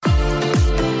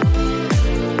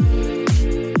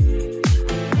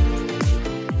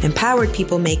Empowered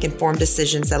people make informed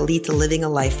decisions that lead to living a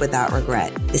life without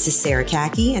regret. This is Sarah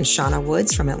Kaki and Shauna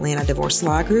Woods from Atlanta Divorce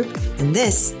Law Group, and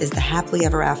this is the Happily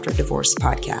Ever After Divorce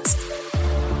Podcast.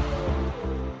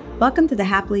 Welcome to the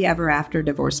Happily Ever After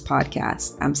Divorce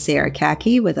Podcast. I'm Sarah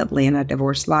Kaki with Atlanta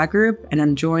Divorce Law Group, and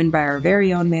I'm joined by our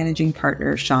very own managing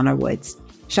partner, Shauna Woods.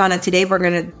 Shauna, today we're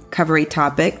going to cover a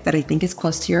topic that I think is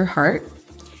close to your heart,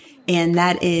 and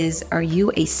that is, are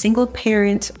you a single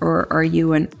parent or are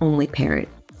you an only parent?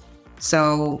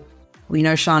 So we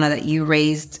know, Shauna, that you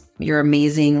raised your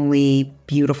amazingly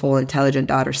beautiful, intelligent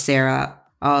daughter, Sarah,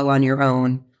 all on your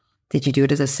own. Did you do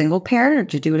it as a single parent or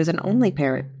did you do it as an only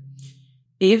parent?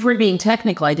 If we're being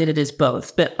technical, I did it as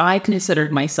both, but I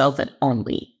considered myself an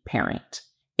only parent.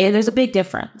 And there's a big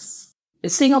difference. A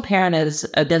single parent is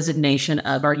a designation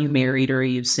of are you married or are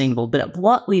you single? But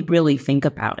what we really think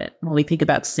about it, when we think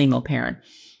about single parent,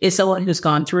 is someone who's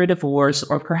gone through a divorce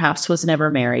or perhaps was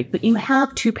never married, but you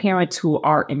have two parents who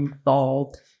are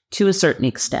involved to a certain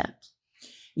extent.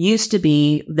 Used to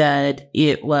be that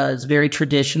it was very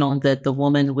traditional that the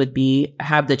woman would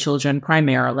have the children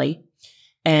primarily,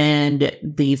 and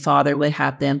the father would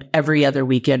have them every other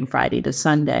weekend, Friday to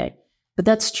Sunday. But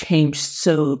that's changed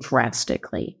so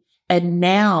drastically. And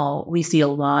now we see a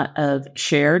lot of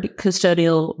shared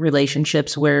custodial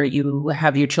relationships where you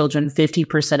have your children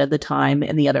 50% of the time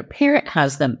and the other parent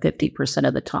has them 50%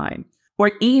 of the time.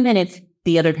 Or even if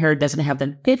the other parent doesn't have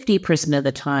them 50% of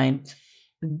the time,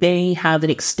 they have an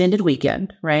extended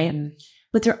weekend, right?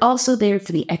 But they're also there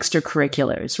for the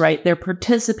extracurriculars, right? They're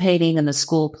participating in the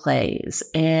school plays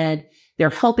and they're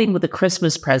helping with the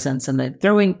Christmas presents and they're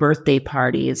throwing birthday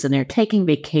parties and they're taking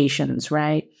vacations,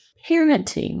 right?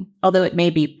 Parenting, although it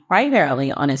may be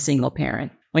primarily on a single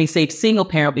parent. When you say single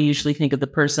parent, we usually think of the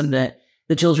person that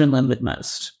the children live with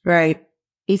most. Right.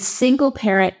 A single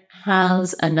parent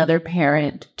has another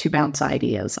parent to bounce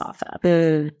ideas off of.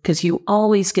 Because you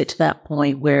always get to that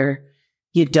point where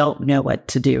you don't know what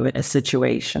to do in a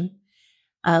situation.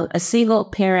 A single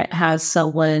parent has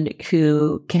someone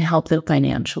who can help them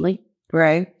financially.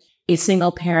 Right. A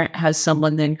single parent has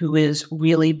someone then who is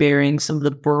really bearing some of the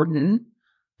burden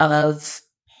of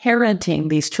parenting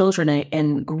these children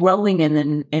and growing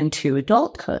into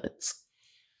adulthoods.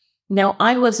 Now,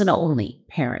 I was an only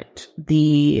parent.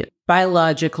 The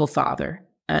biological father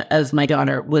of my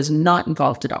daughter was not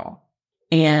involved at all.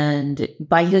 And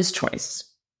by his choice,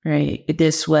 right?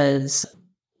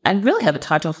 I really haven't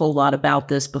talked a whole lot about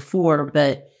this before,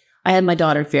 but I had my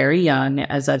daughter very young,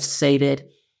 as I've stated,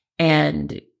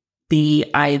 and the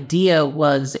idea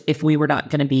was if we were not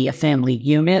going to be a family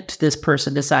unit, this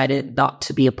person decided not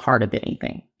to be a part of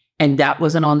anything. And that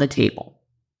wasn't on the table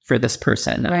for this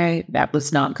person. Right. That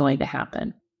was not going to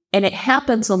happen. And it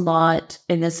happens a lot,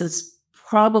 and this is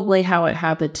probably how it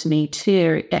happened to me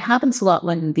too. It happens a lot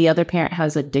when the other parent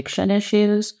has addiction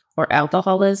issues or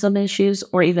alcoholism issues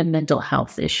or even mental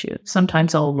health issues.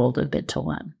 Sometimes I'll roll a bit to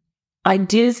one. I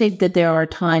do think that there are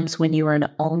times when you are an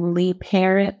only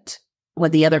parent,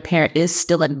 when the other parent is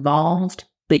still involved,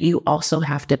 but you also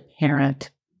have to parent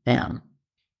them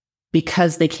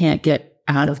because they can't get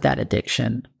out of that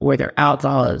addiction or their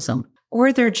alcoholism.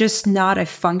 Or they're just not a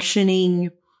functioning,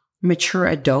 mature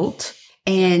adult,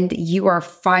 and you are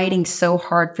fighting so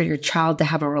hard for your child to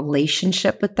have a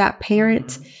relationship with that parent.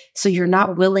 Mm-hmm. So you're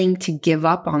not willing to give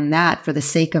up on that for the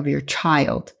sake of your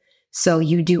child. So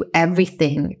you do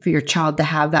everything for your child to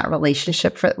have that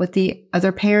relationship with the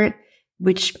other parent,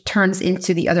 which turns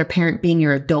into the other parent being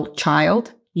your adult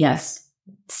child. Yes.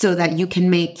 So that you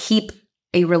can keep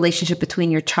a relationship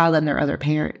between your child and their other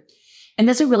parent. And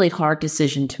that's a really hard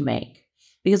decision to make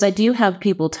because I do have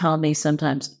people tell me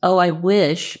sometimes, oh, I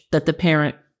wish that the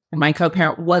parent, my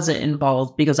co-parent wasn't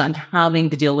involved because I'm having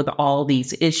to deal with all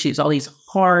these issues, all these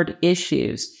hard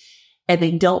issues. And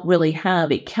they don't really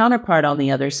have a counterpart on the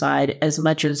other side as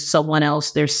much as someone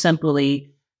else. They're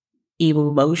simply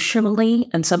emotionally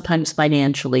and sometimes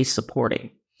financially supporting.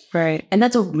 Right. And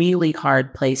that's a really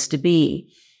hard place to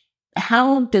be.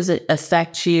 How does it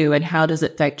affect you and how does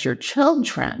it affect your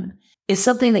children is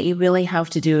something that you really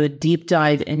have to do a deep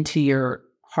dive into your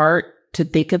heart to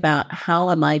think about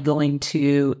how am I going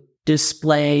to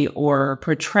display or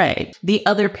portray the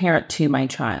other parent to my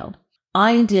child.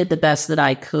 I did the best that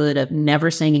I could of never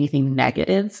saying anything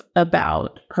negative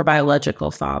about her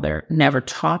biological father, never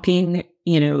talking,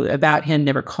 about him,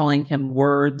 never calling him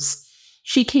words.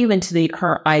 She came into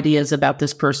her ideas about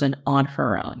this person on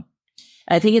her own.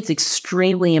 I think it's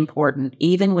extremely important,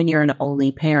 even when you're an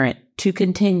only parent, to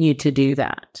continue to do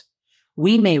that.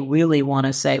 We may really want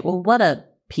to say, well, what a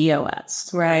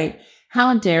POS, right?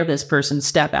 How dare this person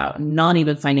step out and not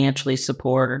even financially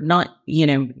support or not,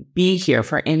 be here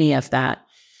for any of that?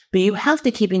 But you have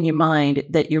to keep in your mind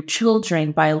that your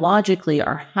children biologically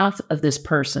are half of this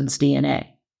person's DNA.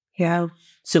 Yeah.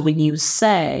 So when you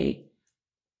say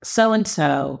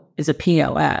so-and-so is a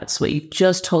POS, what you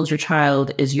just told your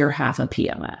child is you're half a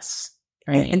POS.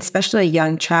 Right. And especially a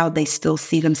young child, they still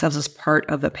see themselves as part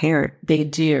of a parent. They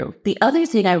do. The other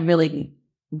thing I really,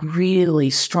 really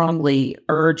strongly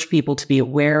urge people to be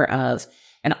aware of,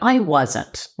 and I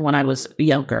wasn't when I was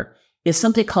younger, is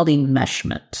something called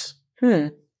enmeshment.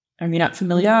 Are you not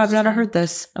familiar? Yeah, I've never heard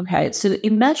this. Okay. So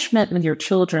enmeshment with your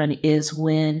children is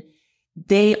when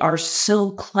they are so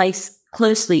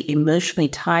closely emotionally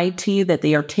tied to you that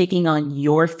they are taking on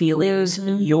your feelings,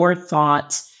 your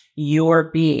thoughts, your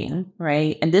being,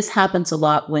 right? And this happens a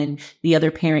lot when the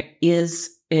other parent is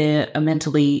a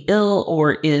mentally ill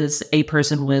or is a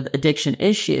person with addiction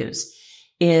issues,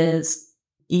 is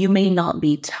you may not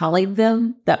be telling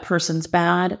them that person's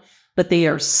bad, but they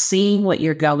are seeing what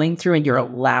you're going through and you're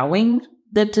allowing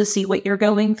them to see what you're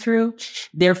going through.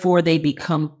 Therefore, they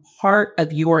become part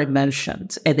of your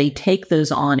emotions and they take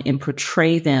those on and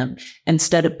portray them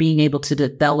instead of being able to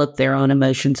develop their own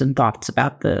emotions and thoughts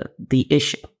about the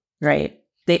issue. Right.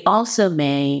 They also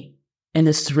may, and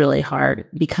this is really hard,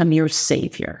 become your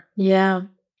savior. Yeah.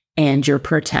 And your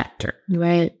protector.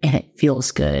 Right. And it feels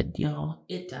good.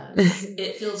 It does.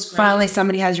 It feels great. Finally,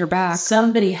 somebody has your back.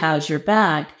 Somebody has your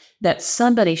back. That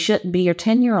somebody shouldn't be your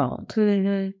 10-year-old.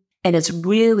 Mm-hmm. And it's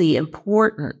really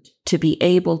important to be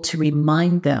able to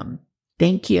remind them,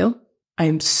 thank you.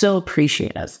 I'm so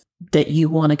appreciative that you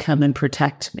want to come and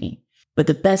protect me. But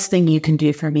the best thing you can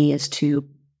do for me is to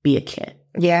be a kid.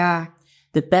 Yeah.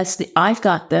 The best thing, I've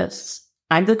got this.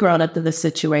 I'm the grown-up in the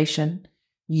situation.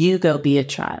 You go be a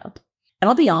child. And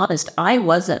I'll be honest, I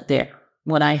wasn't there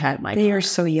when I had my They are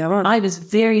so young. I was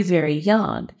very, very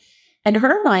young. And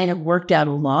her and I have worked out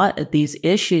a lot of these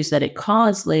issues that it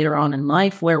caused later on in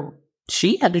life where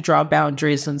she had to draw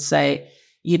boundaries and say,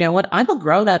 you know what, I'm a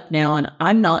grown-up now and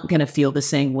I'm not going to feel the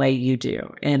same way you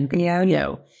do. And,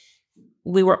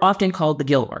 we were often called the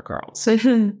Gilmore Girls.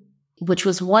 Which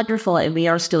was wonderful, and we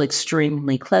are still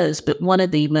extremely close. But one of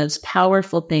the most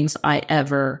powerful things I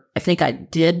think I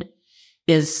did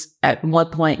is at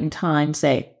one point in time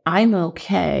say, I'm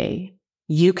okay.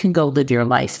 You can go live your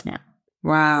life now.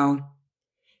 Wow.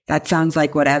 That sounds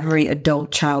like what every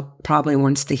adult child probably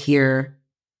wants to hear.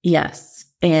 Yes.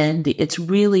 And it's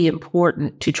really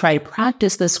important to try to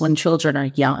practice this when children are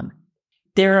young.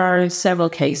 There are several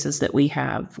cases that we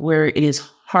have where it is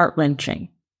heart-wrenching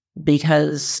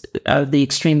because of the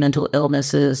extreme mental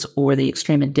illnesses or the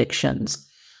extreme addictions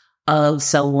of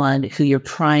someone who you're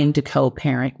trying to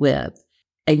co-parent with,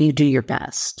 and you do your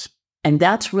best. And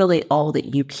that's really all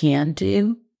that you can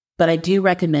do. But I do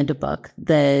recommend a book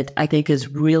that I think is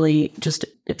really just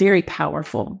very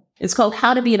powerful. It's called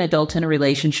How to Be an Adult in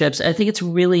Relationships. I think it's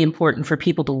really important for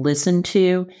people to listen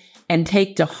to and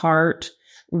take to heart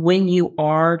when you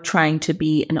are trying to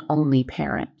be an only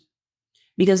parent.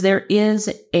 Because there is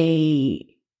a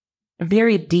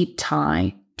very deep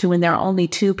tie to when there are only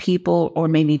two people or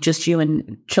maybe just you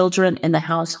and children in the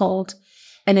household.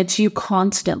 And it's you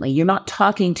constantly. You're not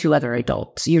talking to other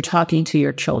adults. You're talking to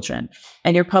your children.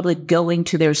 And you're probably going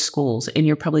to their schools. And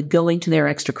you're probably going to their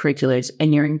extracurriculars.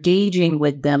 And you're engaging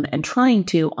with them and trying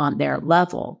to on their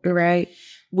level. Right.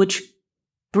 Which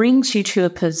brings you to a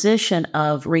position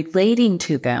of relating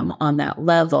to them on that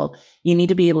level. You need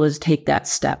to be able to take that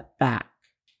step back.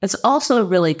 It's also a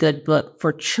really good book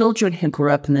for children who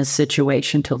grew up in this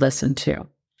situation to listen to.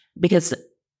 Because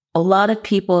a lot of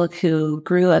people who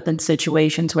grew up in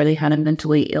situations where they had a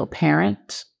mentally ill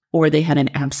parent or they had an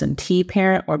absentee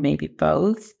parent or maybe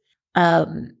both,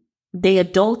 they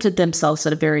adulted themselves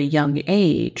at a very young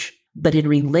age. But in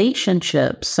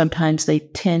relationships, sometimes they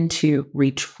tend to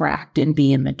retract and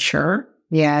be immature.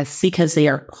 Yes. Because they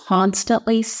are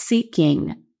constantly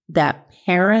seeking that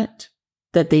parent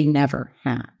that they never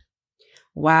had.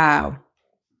 Wow.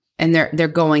 And they're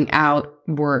going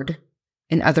outward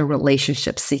in other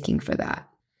relationships seeking for that.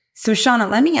 So Shauna,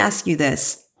 let me ask you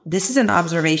this. This is an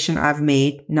observation I've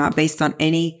made, not based on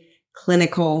any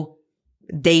clinical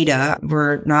data.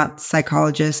 We're not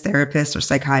psychologists, therapists, or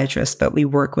psychiatrists, but we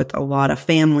work with a lot of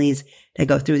families that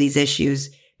go through these issues.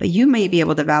 But you may be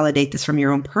able to validate this from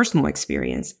your own personal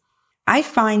experience. I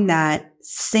find that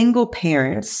single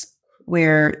parents,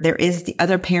 where there is the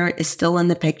other parent is still in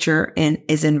the picture and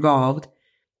is involved,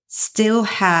 still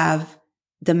have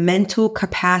the mental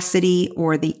capacity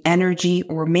or the energy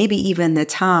or maybe even the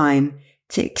time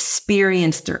to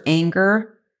experience their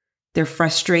anger, their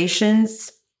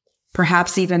frustrations,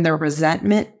 perhaps even their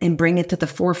resentment, and bring it to the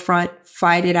forefront,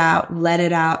 fight it out, let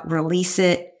it out, release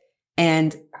it,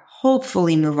 and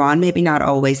hopefully move on. Maybe not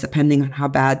always, depending on how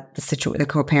bad the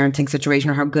co-parenting situation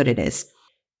or how good it is.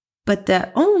 But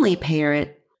the only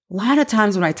parent, a lot of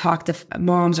times when I talk to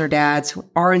moms or dads who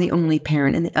are the only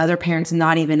parent and the other parent's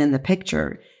not even in the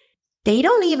picture, they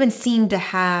don't even seem to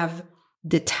have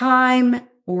the time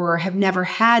or have never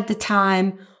had the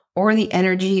time or the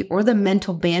energy or the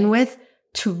mental bandwidth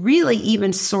to really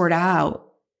even sort out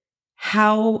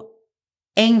how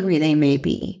angry they may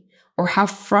be or how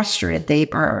frustrated they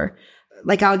are.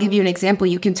 Like, I'll give you an example.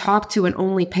 You can talk to an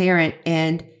only parent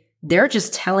and they're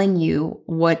just telling you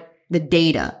what the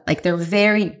data, like they're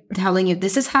very telling you,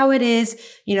 this is how it is.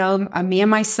 You know, me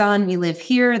and my son, we live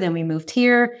here, then we moved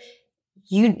here.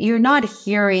 You're not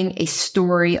hearing a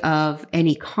story of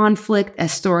any conflict, a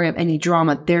story of any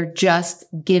drama. They're just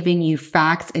giving you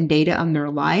facts and data on their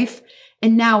life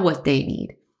and now what they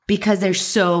need, because they're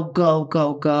so go,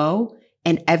 go, go,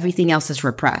 and everything else is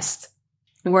repressed.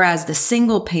 Whereas the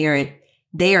single parent,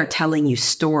 they are telling you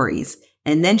stories.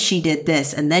 And then she did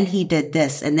this, and then he did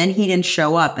this, and then he didn't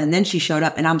show up, and then she showed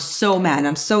up, and I'm so mad, and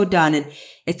I'm so done. And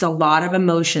it's a lot of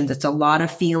emotions. It's a lot of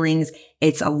feelings.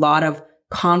 It's a lot of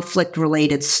conflict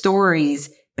related stories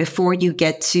before you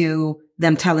get to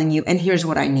them telling you, and here's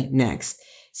what I need next.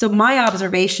 So my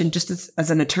observation, just as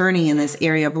an attorney in this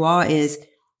area of law, is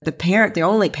the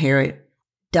only parent,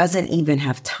 doesn't even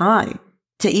have time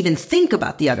to even think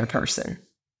about the other person.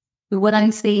 What I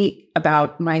see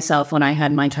about myself when I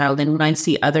had my child and when I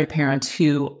see other parents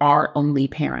who are only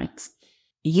parents,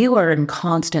 you are in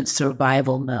constant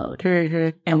survival mode.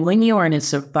 Mm-hmm. And when you are in a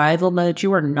survival mode,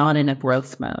 you are not in a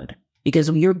growth mode, because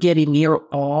you're getting your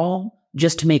all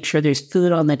just to make sure there's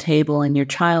food on the table and your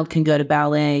child can go to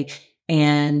ballet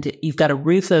and you've got a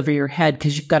roof over your head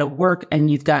because you've got to work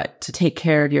and you've got to take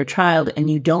care of your child, and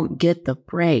you don't get the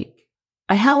break.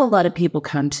 I have a lot of people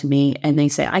come to me and they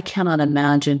say, I cannot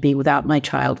imagine being without my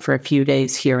child for a few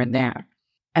days here and there.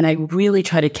 And I really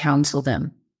try to counsel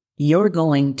them. You're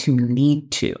going to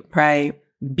need to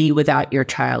be without your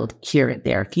child here and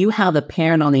there. If you have a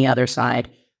parent on the other side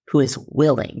who is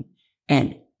willing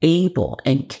and able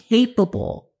and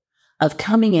capable of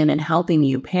coming in and helping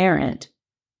you parent,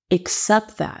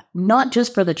 accept that, not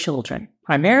just for the children,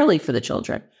 primarily for the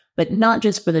children, but not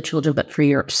just for the children, but for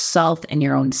yourself and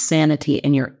your own sanity,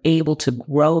 and you're able to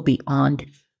grow beyond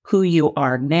who you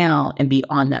are now and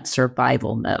beyond that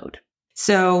survival mode.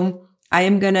 So I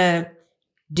am going to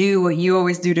do what you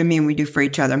always do to me and we do for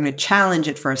each other. I'm going to challenge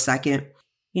it for a second.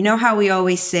 You know how we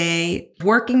always say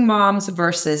working moms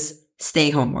versus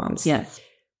stay-home moms? Yes.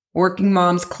 Working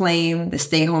moms claim the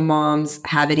stay-home moms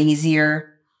have it easier,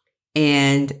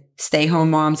 and stay-home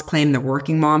moms claim the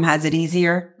working mom has it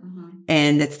easier. Mm-hmm.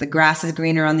 And it's the grass is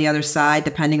greener on the other side,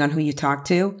 depending on who you talk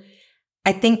to.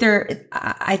 I think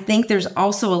there's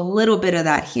also a little bit of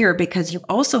that here, because you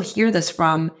also hear this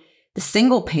from the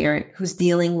single parent who's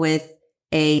dealing with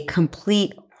a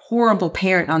complete horrible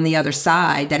parent on the other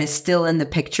side that is still in the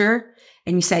picture.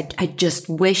 And you said, I just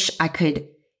wish I could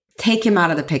take him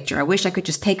out of the picture. I wish I could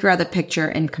just take her out of the picture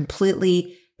and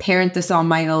completely parent this on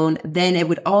my own. Then it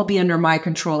would all be under my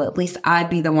control. At least I'd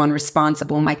be the one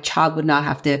responsible. My child would not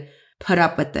have to put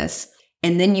up with this.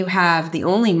 And then you have the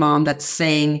only mom that's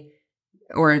saying,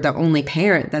 or the only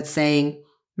parent that's saying,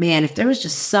 man, if there was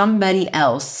just somebody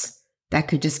else that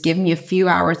could just give me a few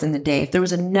hours in the day, if there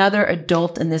was another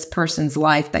adult in this person's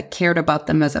life that cared about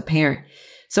them as a parent.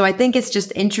 So I think it's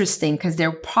just interesting, because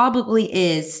there probably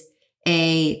is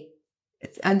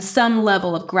on some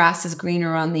level of grass is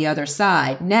greener on the other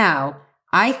side. Now,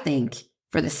 I think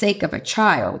for the sake of a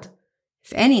child,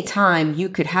 if any time you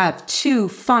could have two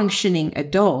functioning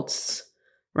adults,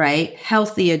 right,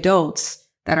 healthy adults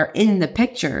that are in the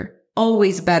picture,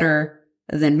 always better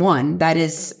than one. That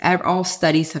is, all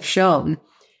studies have shown.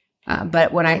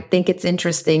 But what I think it's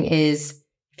interesting is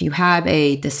if you have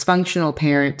a dysfunctional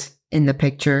parent in the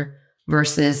picture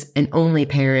versus an only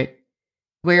parent,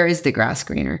 where is the grass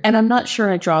greener? And I'm not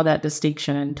sure I draw that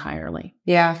distinction entirely.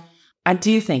 Yeah. I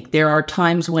do think there are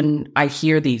times when I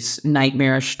hear these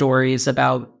nightmarish stories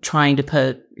about trying to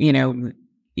put,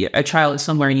 a child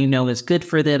somewhere is good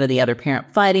for them, and the other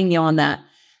parent fighting you on that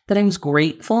I was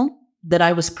grateful that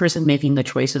I was the person making the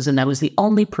choices, and I was the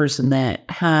only person that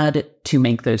had to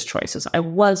make those choices. I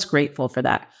was grateful for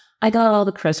that. I got all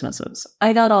the Christmases.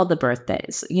 I got all the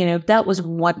birthdays. That was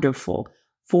wonderful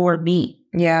for me.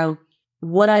 Yeah.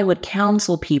 What I would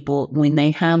counsel people when they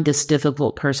have this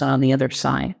difficult person on the other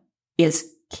side is,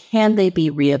 can they be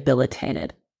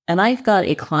rehabilitated? And I've got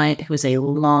a client who is a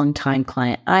longtime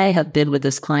client. I have been with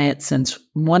this client since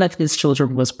one of his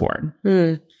children was born.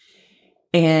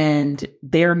 And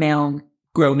they're now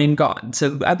grown and gone.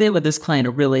 So I've been with this client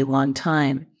a really long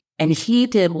time. And he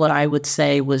did what I would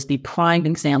say was the prime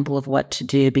example of what to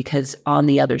do, because on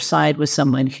the other side was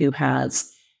someone who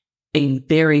has a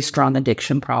very strong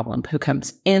addiction problem, who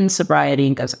comes in sobriety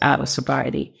and goes out of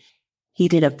sobriety. He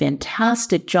did a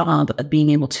fantastic job of being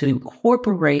able to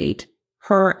incorporate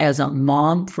her as a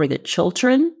mom for the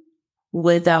children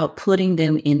without putting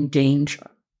them in danger.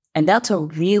 And that's a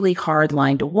really hard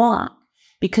line to walk,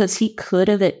 because he could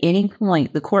have at any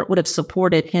point, the court would have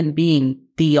supported him being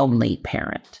the only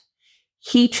parent.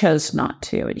 He chose not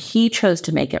to, and he chose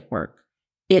to make it work.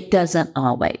 It doesn't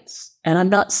always. And I'm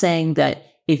not saying that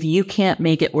if you can't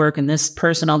make it work and this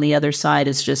person on the other side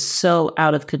is just so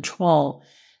out of control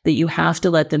that you have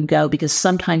to let them go, because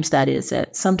sometimes that is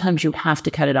it. Sometimes you have to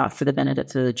cut it off for the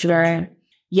benefit of the children.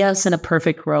 Yes, in a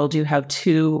perfect world, you have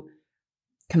two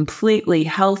completely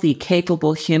healthy,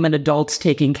 capable human adults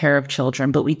taking care of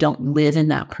children, but we don't live in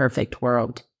that perfect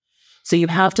world. So you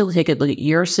have to take a look at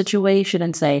your situation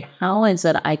and say, how is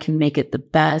it I can make it the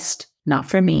best, not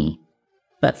for me,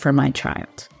 but for my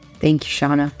child? Thank you,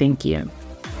 Shauna. Thank you.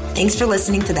 Thanks for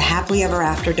listening to the Happily Ever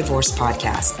After Divorce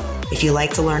podcast. If you'd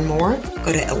like to learn more,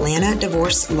 go to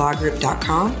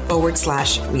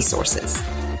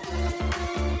AtlantaDivorceLawGroup.com/resources.